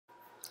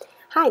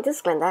Hi, this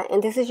is Glenda,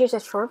 and this is just a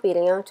short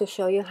video to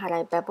show you how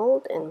I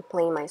beveled and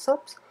planed my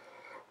soaps.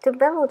 To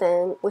bevel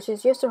them, which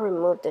is just to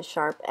remove the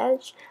sharp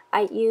edge,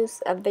 I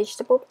use a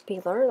vegetable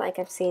peeler like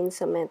I've seen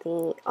some of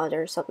the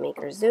other soap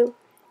makers do.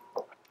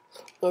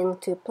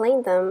 And to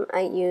plane them,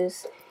 I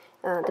use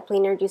the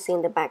planer you see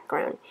in the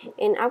background.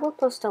 And I will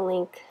post a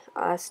link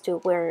as to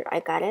where I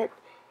got it.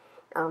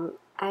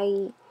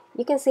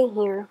 You can see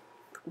here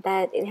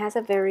that it has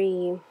a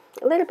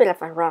little bit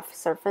of a rough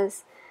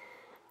surface.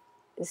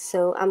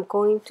 So I'm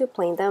going to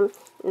plane them.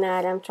 Now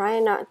I'm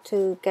trying not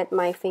to get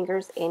my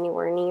fingers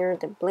anywhere near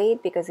the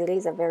blade because it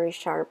is a very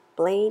sharp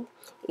blade.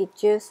 It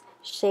just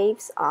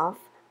shaves off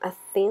a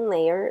thin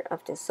layer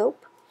of the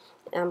soap.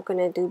 I'm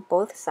gonna do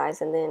both sides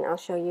and then I'll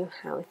show you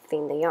how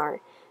thin they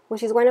are,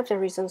 which is one of the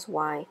reasons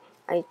why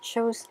I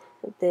chose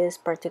this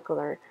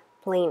particular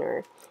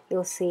planer.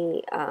 You'll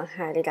see how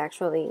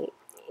it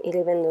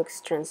even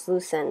looks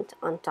translucent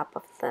on top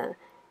of the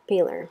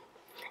peeler.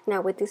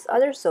 Now with this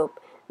other soap,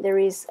 there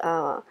is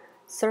a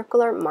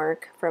circular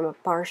mark from a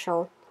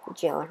partial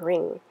gel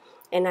ring,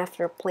 and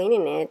after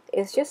planing it,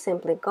 it's just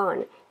simply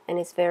gone, and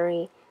it's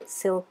very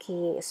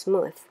silky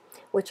smooth,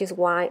 which is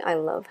why I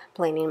love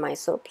planing my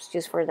soaps,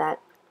 just for that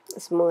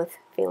smooth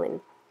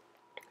feeling.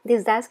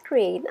 This does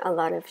create a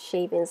lot of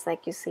shavings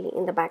like you see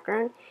in the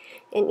background,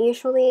 and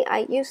usually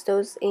I use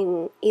those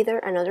in either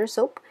another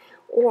soap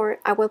or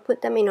I will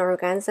put them in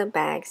organza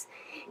bags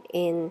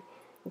and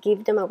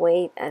give them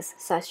away as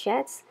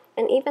sachets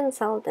and even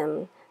sell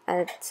them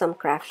at some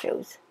craft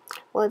shows.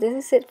 Well,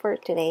 this is it for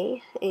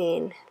today,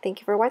 and thank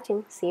you for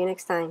watching. See you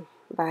next time.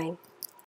 Bye.